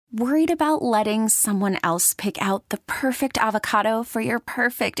Worried about letting someone else pick out the perfect avocado for your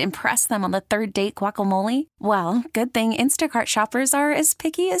perfect impress them on the third date guacamole? Well, good thing Instacart shoppers are as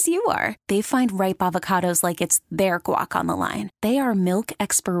picky as you are. They find ripe avocados like it's their guac on the line. They are milk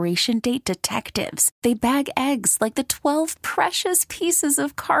expiration date detectives. They bag eggs like the 12 precious pieces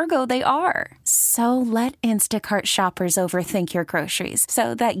of cargo they are. So let Instacart shoppers overthink your groceries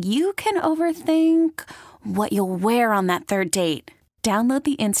so that you can overthink what you'll wear on that third date. Download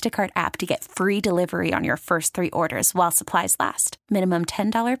the Instacart app to get free delivery on your first 3 orders while supplies last. Minimum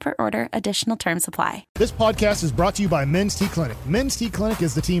 $10 per order. Additional terms apply. This podcast is brought to you by Men's T Clinic. Men's T Clinic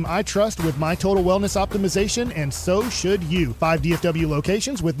is the team I trust with my total wellness optimization, and so should you. 5 DFW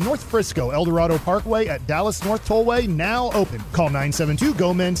locations with North Frisco, El Dorado Parkway at Dallas North Tollway now open. Call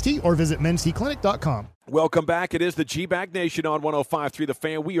 972-GO-MEN'S-T or visit mensteclinic.com. Welcome back. It is the GBAG Nation on 105.3 The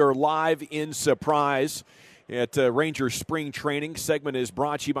Fan. We are live in Surprise at Rangers Spring Training. Segment is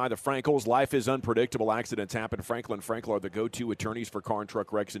brought to you by the Frankels. Life is unpredictable. Accidents happen. Franklin Frankel are the go-to attorneys for car and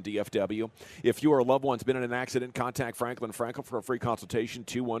truck wrecks in DFW. If you or a loved one's been in an accident, contact Franklin Frankel for a free consultation,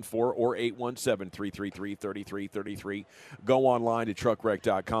 214 or 817-333-3333. Go online to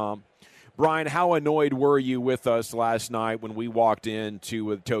truckwreck.com. Brian, how annoyed were you with us last night when we walked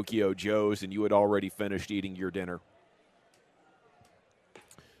into Tokyo Joe's and you had already finished eating your dinner?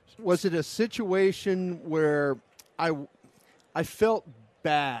 Was it a situation where I felt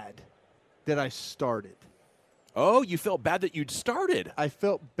bad that I started? Oh, you felt bad that you'd started. I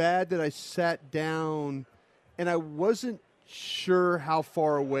felt bad that I sat down, and I wasn't sure how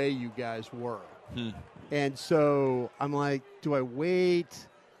far away you guys were. And so I'm like, do I wait?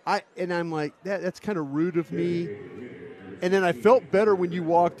 I'm like, that's kind of rude of me. And then I felt better when you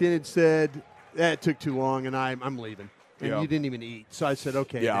walked in and said, it took too long, and I'm leaving. And you didn't even eat. So I said,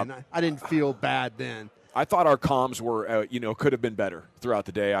 okay, then. I didn't feel bad then. I thought our comms were, could have been better throughout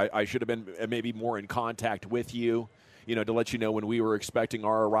the day. I should have been maybe more in contact with you, to let you know when we were expecting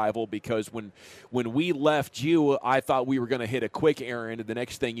our arrival, because when we left you, I thought we were going to hit a quick errand, and the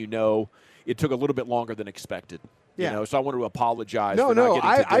next thing you know, it took a little bit longer than expected. Yeah. So I wanted to apologize. No, for not getting to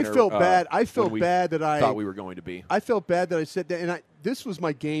dinner, I felt bad. I felt bad that I thought we were going to be. I felt bad that I sat down, and this was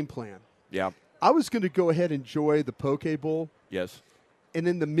my game plan. Yeah. I was going to go ahead and enjoy the poke bowl. Yes. And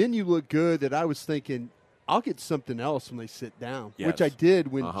then the menu looked good that I was thinking, I'll get something else when they sit down, yes. which I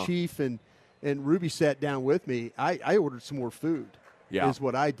did when Chief and Ruby sat down with me. I ordered some more food is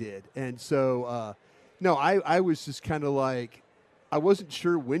what I did. And so, I was just kind of like, I wasn't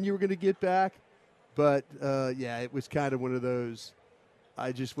sure when you were going to get back, but, it was kind of one of those.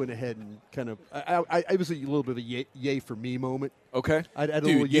 I just went ahead and kind of I was a little bit of a yay for me moment. Okay. I had a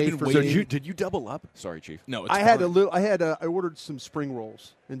little yay for me. So did you double up? Sorry, Chief. No, it's I had I ordered some spring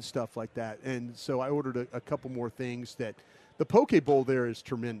rolls and stuff like that, and so I ordered a couple more things. That the poke bowl there is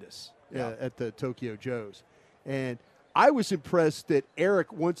tremendous at the Tokyo Joe's, and I was impressed that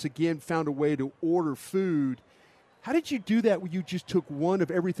Eric once again found a way to order food. How did you do that when you just took one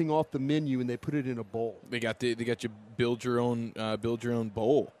of everything off the menu and they put it in a bowl? They got you build your own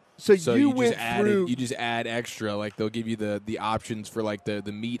bowl. So you went through. You just add extra. Like they'll give you the options for like the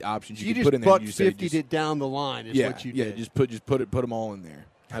meat options you can just put in there. Buck 50'd it down the line. Is what you did. Yeah, just put them all in there.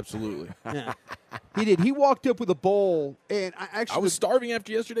 Absolutely. Yeah. He did. He walked up with a bowl, and I was starving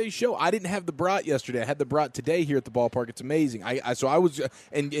after yesterday's show. I didn't have the brat yesterday. I had the brat today here at the ballpark. It's amazing. So I was,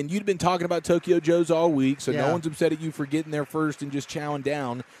 and you'd been talking about Tokyo Joe's all week, so no one's upset at you for getting there first and just chowing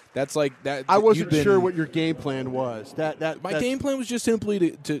down. That's like that. I wasn't sure what your game plan was. My game plan was just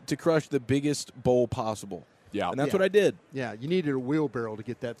simply to crush the biggest bowl possible. Yeah, and that's what I did. Yeah, you needed a wheelbarrow to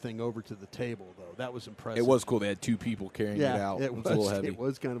get that thing over to the table, though. That was impressive. It was cool. They had 2 people carrying it out. It was a little heavy. It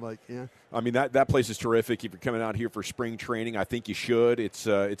was kind of like, I mean, that place is terrific. If you're coming out here for spring training, I think you should. It's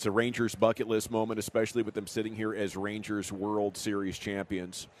a Rangers bucket list moment, especially with them sitting here as Rangers World Series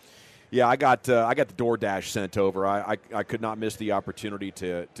champions. Yeah, I got the DoorDash sent over. I could not miss the opportunity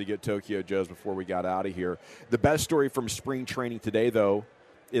to get Tokyo Joe's before we got out of here. The best story from spring training today, though,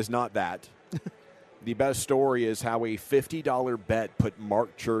 is not that. The best story is how a $50 bet put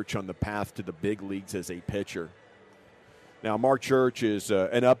Mark Church on the path to the big leagues as a pitcher. Now, Mark Church is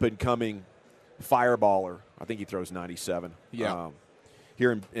an up-and-coming fireballer. I think he throws 97. Yeah.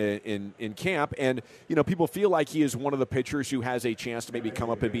 Here in camp. And, people feel like he is one of the pitchers who has a chance to maybe come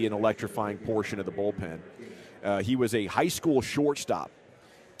up and be an electrifying portion of the bullpen. He was a high school shortstop.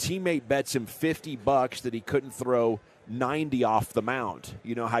 Teammate bets him $50 that he couldn't throw 90 off the mound.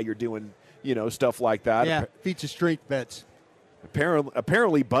 You know how you're doing – stuff like that. Yeah, feats of strength bets.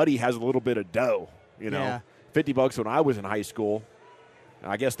 Apparently, Buddy has a little bit of dough. $50 when I was in high school.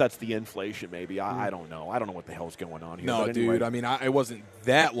 I guess that's the inflation, maybe. I don't know. I don't know what the hell's going on here. No, anyway. dude. I mean, it wasn't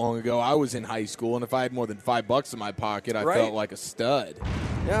that long ago. I was in high school, and if I had more than $5 in my pocket, I felt like a stud.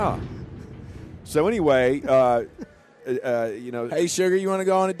 Yeah. So anyway, Hey, sugar, you want to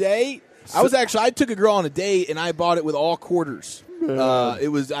go on a date? I took a girl on a date, and I bought it with all quarters. I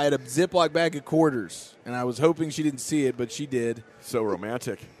had a Ziploc bag of quarters, and I was hoping she didn't see it, but she did. So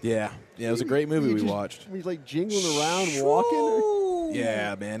romantic. Yeah, it was a great movie we watched. He's like jingling around, walking.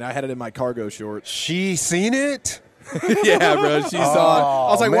 Yeah, man, I had it in my cargo shorts. She seen it? Yeah, bro, she saw it.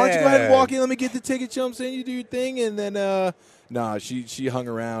 I was like, why don't you go ahead and man. walk in? Let me get the ticket, chumps, and you do your thing. And then, she hung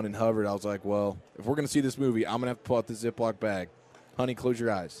around and hovered. I was like, well, if we're going to see this movie, I'm going to have to pull out the Ziploc bag. Honey, close your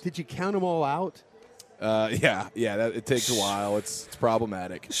eyes. Did you count them all out? Yeah, it takes a while. It's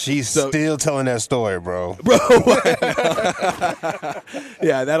problematic. She's still telling that story, bro.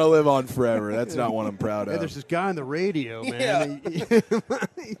 Yeah, that'll live on forever. That's not one I'm proud of. Hey, there's this guy on the radio, man.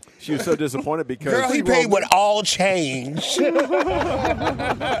 She was so disappointed because Girl, he paid with all change. He was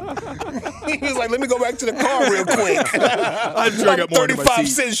like, let me go back to the car real quick. I'm sure I got more in my 35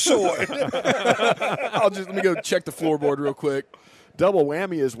 seat. cents short. Let me go check the floorboard real quick. double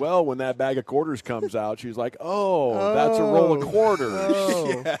whammy as well when that bag of quarters comes out. She's like, oh, that's a roll of quarters.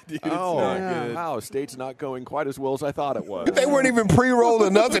 Yeah, dude, it's Oh, not good. wow, state's not going quite as well as I thought it was. They weren't even pre-rolled or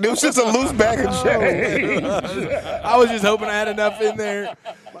nothing. It was just a loose bag of change. I was just hoping I had enough in there.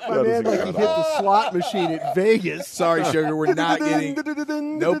 My man, like he hit the slot machine at Vegas. Sorry, sugar, we're not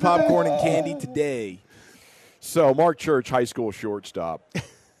getting no popcorn and candy today. So, Mark Church, high school shortstop.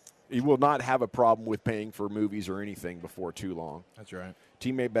 He will not have a problem with paying for movies or anything before too long. That's right.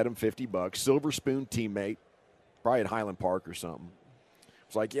 Teammate bet him $50. Silver Spoon teammate, probably at Highland Park or something.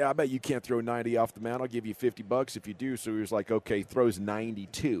 It's like, yeah, I bet you can't throw 90 off the mound. I'll give you $50 if you do. So he was like, okay, throws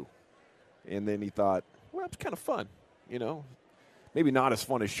 92. And then he thought, well, it's kind of fun, you know. Maybe not as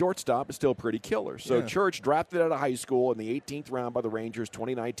fun as shortstop, but still pretty killer. So Yeah. Church, drafted out of high school in the 18th round by the Rangers,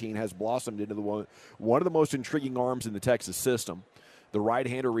 2019, has blossomed into one of the most intriguing arms in the Texas system. The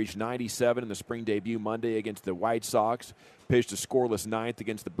right-hander reached 97 in the spring debut Monday against the White Sox, pitched a scoreless ninth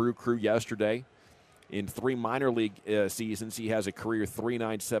against the Brew Crew yesterday. In 3 minor league seasons, he has a career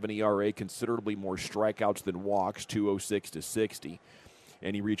 .397 ERA, considerably more strikeouts than walks, 206 to 60.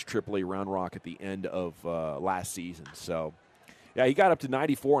 And he reached AAA Round Rock at the end of last season. So, yeah, he got up to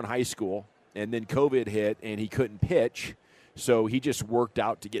 94 in high school, and then COVID hit, and he couldn't pitch. So he just worked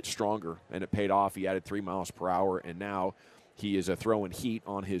out to get stronger, and it paid off. He added 3 miles per hour, and now he is throwing heat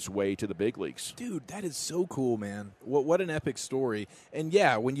on his way to the big leagues. Dude, that is so cool, man. What an epic story. And,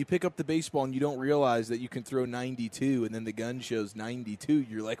 yeah, when you pick up the baseball and you don't realize that you can throw 92 and then the gun shows 92,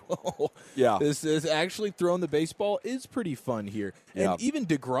 you're like, whoa. Yeah. This is actually throwing the baseball is pretty fun here. Yeah. And even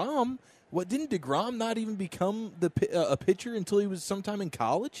DeGrom, didn't DeGrom not even become a pitcher until he was sometime in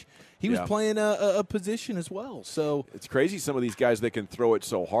college? He was playing a position as well. So it's crazy some of these guys that can throw it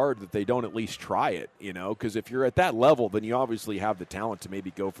so hard that they don't at least try it, you know, because if you're at that level, then you obviously have the talent to maybe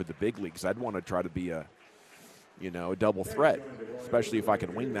go for the big leagues. I'd want to try to be a double threat, especially if I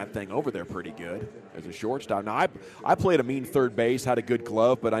can wing that thing over there pretty good as a shortstop. Now, I played a mean third base, had a good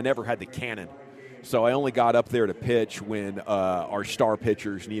glove, but I never had the cannon. So I only got up there to pitch when our star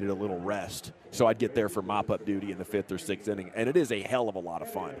pitchers needed a little rest. So I'd get there for mop-up duty in the 5th or 6th inning, and it is a hell of a lot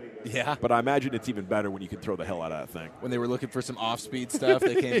of fun. Yeah. But I imagine it's even better when you can throw the hell out of that thing. when they were looking for some off-speed stuff,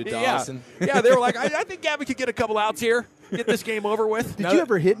 they came to Dawson. Yeah, they were like, I think Gavin could get a couple outs here, get this game over with. Did you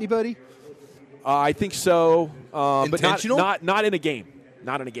ever hit anybody? I think so. Intentional? But not in a game.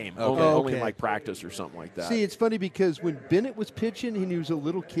 Not in a game. Okay. Only in Okay. like practice or something like that. See, it's funny because when Bennett was pitching and he was a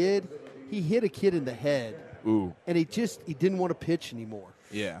little kid, he hit a kid in the head. Ooh. And he didn't want to pitch anymore.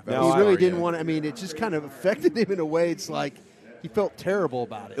 Yeah. No, He really didn't want to. I mean, it just kind of affected him in a way. It's like he felt terrible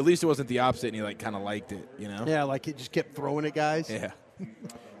about it. At least it wasn't the opposite, and he kind of liked it, you know? Yeah, like it just kept throwing at guys. Yeah.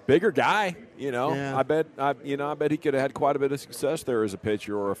 Bigger guy, you know. Yeah. I bet he could have had quite a bit of success there as a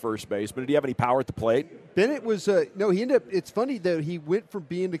pitcher or a first baseman. Did he have any power at the plate? Bennett was no. He ended up. It's funny that he went from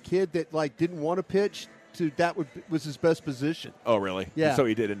being the kid that didn't want to pitch to was his best position. Oh, really? Yeah. So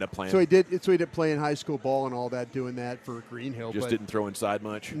he did end up playing. So he did. So he ended up playing high school ball and all that, doing that for Green Hill. Just but didn't throw inside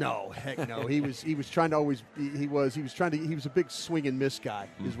much. No, heck no. He was trying to always. He was a big swing and miss guy.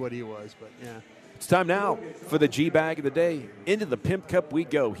 Is what he was. But yeah. It's time now for the GBAG of the day. Into the Pimp Cup we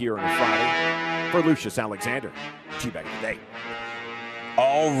go here on a Friday for Lucius Alexander. GBAG of the day.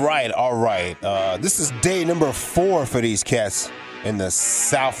 All right. This is day number 4 for these cats in the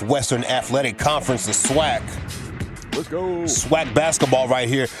Southwestern Athletic Conference, the SWAC. Let's go. SWAC basketball right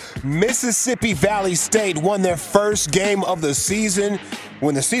here. Mississippi Valley State won their first game of the season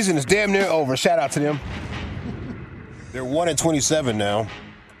when the season is damn near over. Shout out to them. They're 1-27 now,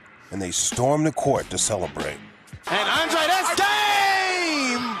 and they storm the court to celebrate. And Andre, that's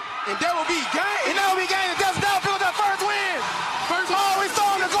game! And there will be game! And there will be game! And Delta Delta feels that first win! We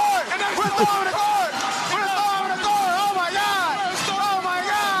storm the court! We're storming the court! We're storming the court! Oh my God! Oh my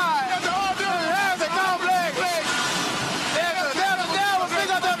God! That's a complex! Delta Devils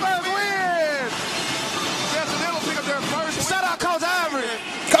pick up their first win! Delta Devils pick up their first win! Shout out Coach Ivory!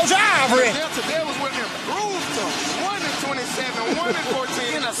 Coach Ivory! Delta Devils with them proved them 1-27,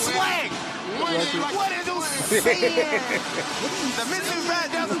 1-14 in a swag! What is you saying? The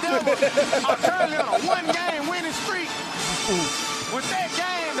Mississippi Delta Devils are currently on a one-game winning streak. With that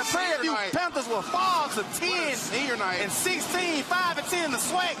game, the Prairie Panthers will fall to 10 and 16, 5-10 in the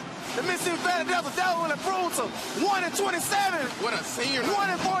swag. The Mississippi Delta Devils will improve to 1-27. What a senior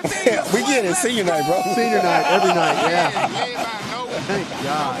night. 1-14. We get it, senior night, bro. Senior night, every night, yeah. Led by Thank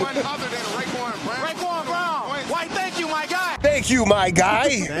God. no one other than Raekwon Brown. Raekwon Brown. White, thank you, my guy. Thank you, my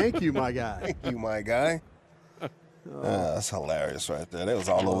guy. Thank you, my guy. Thank you, my guy. That's hilarious right there. They was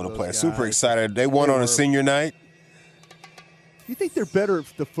all over the those place. guys. Super excited. They won on a senior night. You think they're better at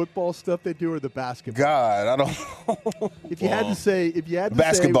the football stuff they do or the basketball? God, I don't. If you had to say,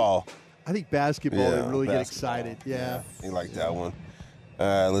 Basketball. I think basketball. Yeah, They really get basketball. excited. Yeah. You like that one.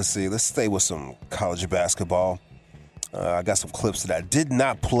 Let's see. Let's stay with some college basketball. I got some clips that I did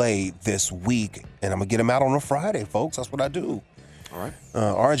not play this week, and I'm going to get them out on a Friday, folks. That's what I do. All right.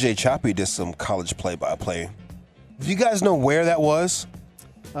 RJ Choppy did some college play-by-play. Do you guys know where that was?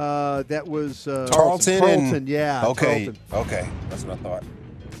 That was Tarleton. Tarleton, yeah. Okay. Tarleton. Okay. That's what I thought.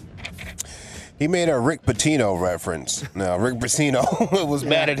 He made a Rick Pitino reference. Now, Rick Pitino was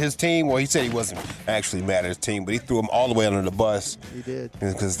mad at his team. Well, he said he wasn't actually mad at his team, but he threw them all the way under the bus. He did.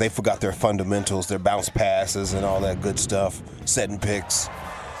 Because they forgot their fundamentals, their bounce passes and all that good stuff, setting picks.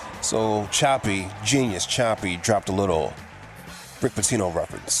 So Choppy, genius Choppy, dropped a little Rick Pitino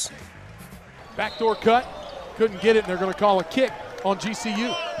reference. Backdoor cut. Couldn't get it, and they're going to call a kick on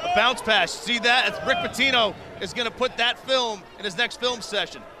GCU. A bounce pass. See that? It's Rick Pitino is going to put that film in his next film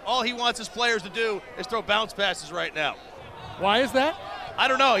session. All he wants his players to do is throw bounce passes right now. Why is that? I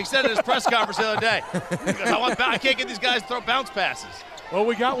don't know. He said in his press conference the other day. He goes, I can't get these guys to throw bounce passes. Well,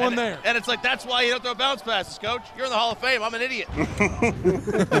 we got one there. And it's like, that's why you don't throw bounce passes, Coach. You're in the Hall of Fame. I'm an idiot.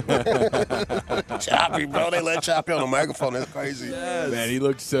 Choppy, bro. They let Choppy on the microphone. That's crazy. Yes. Man, he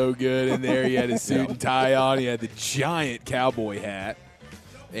looked so good in there. He had his suit and tie on. He had the giant cowboy hat.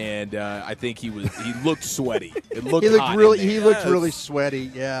 And I think he looked sweaty. It looked He looked hot really in there. he looked really sweaty.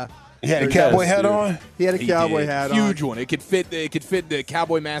 Yeah. He had a cowboy hat on? He had a cowboy did. hat on. Huge one. It could fit the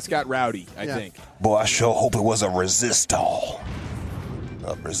cowboy mascot Rowdy, I think. Boy, I sure hope it was a Resistol.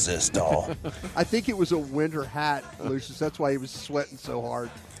 A Resistol. I think it was a winter hat, Lucius. That's why he was sweating so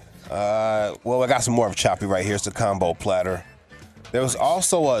hard. Well, I got some more of Choppy right here. It's the combo platter. There was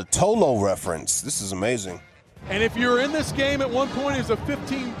also a Tolo reference. This is amazing. And if you're in this game at one point, it was a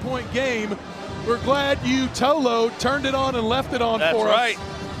 15-point game. We're glad you, Tolo, turned it on and left it on That's for right.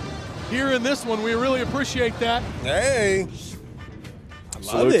 us. Here in this one, we really appreciate that. Hey.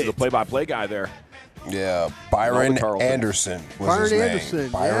 Salute to the play-by-play guy there. Yeah, Byron Carlton. Anderson was Byron his name. Anderson,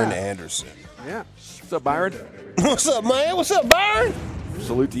 Byron yeah. Anderson. Yeah. What's up, Byron? What's up, man? What's up, Byron?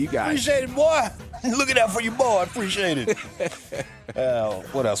 Salute to you guys. Appreciate it, boy. Looking out for you, boy. I appreciate it.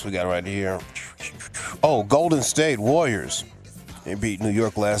 What else we got right here? Oh, Golden State Warriors. They beat New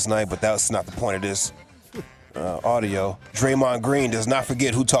York last night, but that's not the point of this audio. Draymond Green does not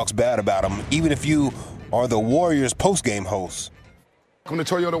forget who talks bad about him, even if you are the Warriors post-game host. Welcome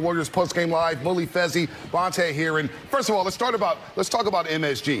to Toyota Warriors Postgame Live. Bully Fezzi, Bonte here. And first of all, let's talk about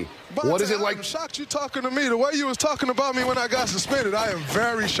MSG. What is it like? I'm shocked you're talking to me. The way you was talking about me when I got suspended, I am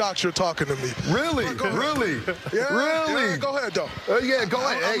very shocked you're talking to me. Really? Really? Yeah, really? Yeah, go ahead, though. Yeah, go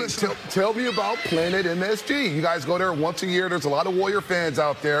ahead. I'm Hey, listening. tell me about Planet MSG. You guys go there once a year. There's a lot of Warrior fans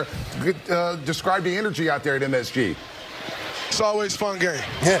out there. Describe the energy out there at MSG. It's always a fun game.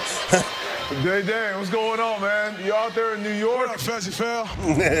 Day, what's going on, man? You out there in New York? What up, Fezzi Fell?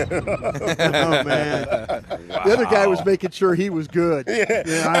 Oh, man. The other guy was making sure he was good. Yeah.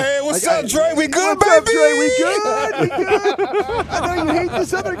 Hey, what's up, Dre? We good, what's baby? up, Dre? We good? We good? I know you hate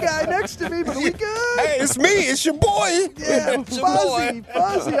this other guy next to me, but we good? Hey, it's me. It's your boy. Yeah, It's your boy.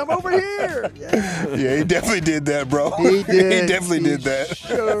 Fuzzy, I'm over here. Yeah. Yeah, he definitely did that, bro. He did. He definitely did that.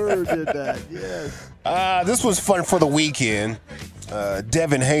 Sure did that, yes. This was fun for the weekend.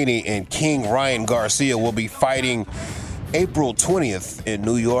 Devin Haney and King Ryan Garcia will be fighting April 20th in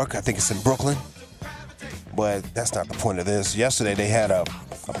New York. I think it's in Brooklyn. But that's not the point of this. Yesterday they had a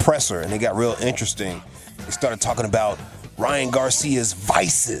presser, and they got real interesting. They started talking about Ryan Garcia's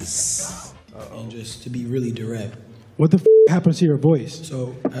vices. And just to be really direct, What the happens to your voice?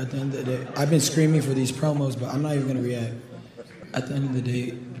 So at the end of the day, I've been screaming for these promos, but I'm not even gonna react. At the end of the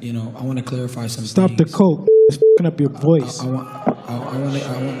day, you know, I want to clarify some Stop things. the coke. It's fucking up your voice. I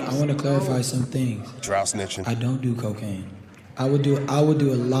want to clarify some things. Drought snitching. I don't do cocaine. I would do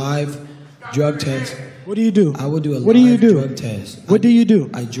a live drug test. What do you do? I would do a What do you live do? drug test. What do you do?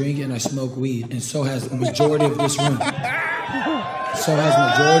 I drink and I smoke weed, and so has the majority of this room. So has the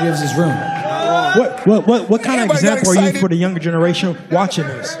majority of this room. What kind of example are you for the younger generation watching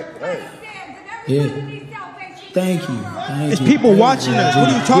this? Yeah. Thank you. It's people watching us. What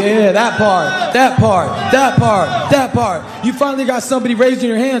are you talking about? Yeah, that part. You finally got somebody raising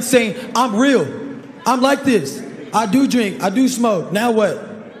your hand saying, I'm real. I'm like this. I do drink. I do smoke. Now what?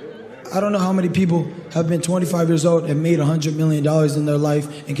 I don't know how many people have been 25 years old and made $100 million in their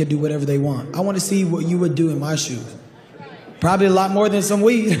life and can do whatever they want. I want to see what you would do in my shoes. Probably a lot more than some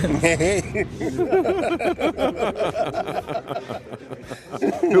weed. Who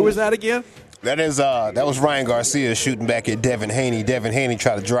was that again? That was Ryan Garcia shooting back at Devin Haney. Devin Haney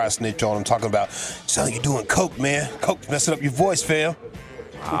tried to dry snitch on him, talking about, son, you doing coke, man. Coke's messing up your voice, fam.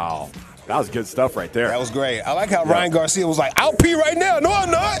 Wow. That was good stuff right there. That was great. I like how Ryan Garcia was like, I'll pee right now. No,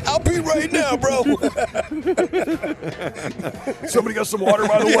 I'm not. I'll pee right now, bro. Somebody got some water,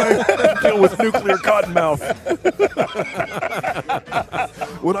 by the way? Deal with nuclear cottonmouth.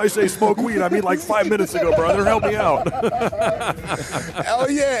 When I say smoke weed, I mean like 5 minutes ago, brother. Help me out. Oh,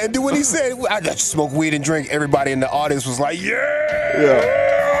 yeah. And then when he said, I just smoke weed and drink, everybody in the audience was like, yeah.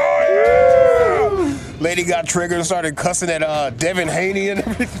 Lady got triggered and started cussing at Devin Haney and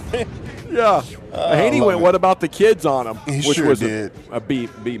everything. Yeah. Haney went, what about the kids on him? He which sure was did. A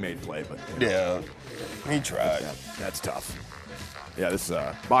B-made play. But yeah, he tried. That's tough. Yeah, this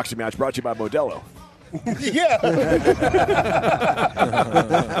boxing match brought to you by Modelo. Yeah.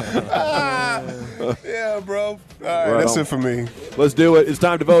 Yeah, bro. All right, that's it for me. Let's do it. It's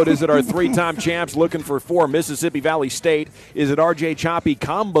time to vote. Is it our three-time champs looking for 4 Mississippi Valley State? Is it RJ Choppy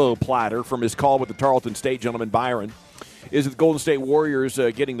combo platter from his call with the Tarleton State gentleman Byron? Is it the Golden State Warriors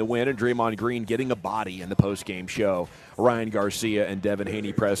getting the win and Draymond Green getting a body in the post-game show? Ryan Garcia and Devin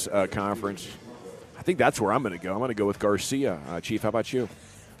Haney press conference. I think that's where I'm going to go. I'm going to go with Garcia. Chief, how about you?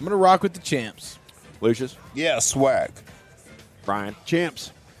 I'm going to rock with the champs. Lucius? Yeah, swag. Brian?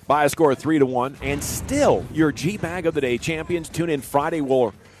 Champs. By a score of 3-1, and still your GBAG of the Day champions. Tune in Friday.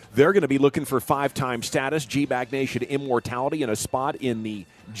 They're going to be looking for 5-time status, GBAG Nation immortality, and a spot in the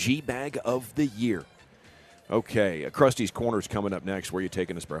GBAG of the Year. Okay, Krusty's Corner's coming up next. Where are you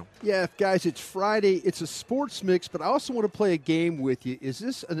taking us, bro? Yeah, guys, it's Friday. It's a sports mix, but I also want to play a game with you. Is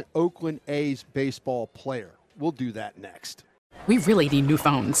this an Oakland A's baseball player? We'll do that next. We really need new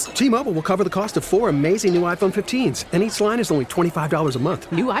phones. T-Mobile will cover the cost of 4 amazing new iPhone 15s, and each line is only $25 a month.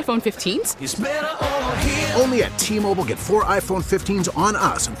 New iPhone 15s? It's better over here. Only at T-Mobile, get 4 iPhone 15s on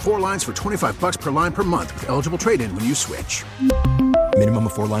us and 4 lines for $25 per line per month with eligible trade-in when you switch. Minimum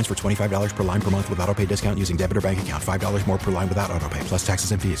of 4 lines for $25 per line per month with autopay discount using debit or bank account. $5 more per line without autopay, plus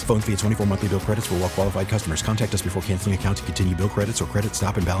taxes and fees. Phone fee at 24 monthly bill credits for well-qualified customers. Contact us before canceling account to continue bill credits or credit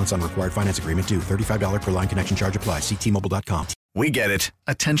stop and balance on required finance agreement due. $35 per line connection charge applies. See T-Mobile.com. We get it.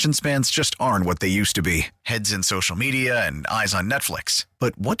 Attention spans just aren't what they used to be. Heads in social media and eyes on Netflix.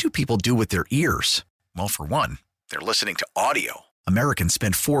 But what do people do with their ears? Well, for one, they're listening to audio. Americans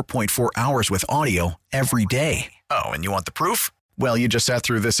spend 4.4 hours with audio every day. Oh, and you want the proof? Well, you just sat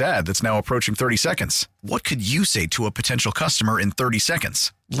through this ad that's now approaching 30 seconds. What could you say to a potential customer in 30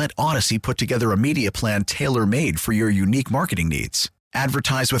 seconds? Let Odyssey put together a media plan tailor-made for your unique marketing needs.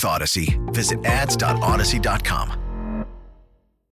 Advertise with Odyssey. Visit ads.odyssey.com.